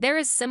There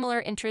is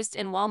similar interest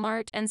in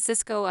Walmart and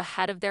Cisco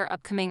ahead of their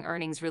upcoming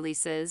earnings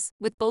releases,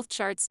 with both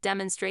charts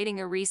demonstrating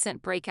a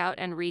recent breakout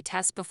and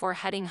retest before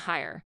heading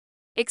higher.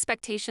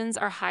 Expectations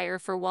are higher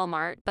for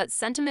Walmart, but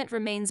sentiment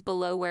remains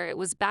below where it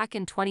was back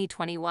in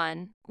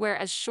 2021,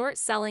 whereas short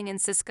selling in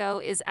Cisco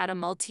is at a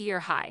multi-year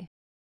high.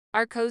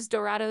 Arcos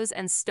Dorados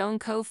and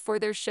StoneCo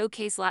further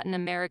showcase Latin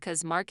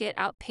America's market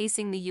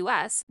outpacing the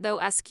US, though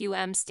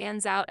SQM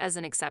stands out as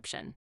an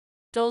exception.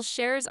 Dole's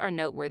shares are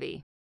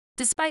noteworthy.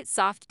 Despite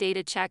soft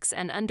data checks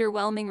and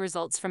underwhelming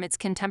results from its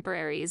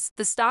contemporaries,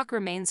 the stock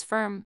remains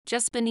firm,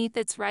 just beneath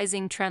its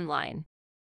rising trend line.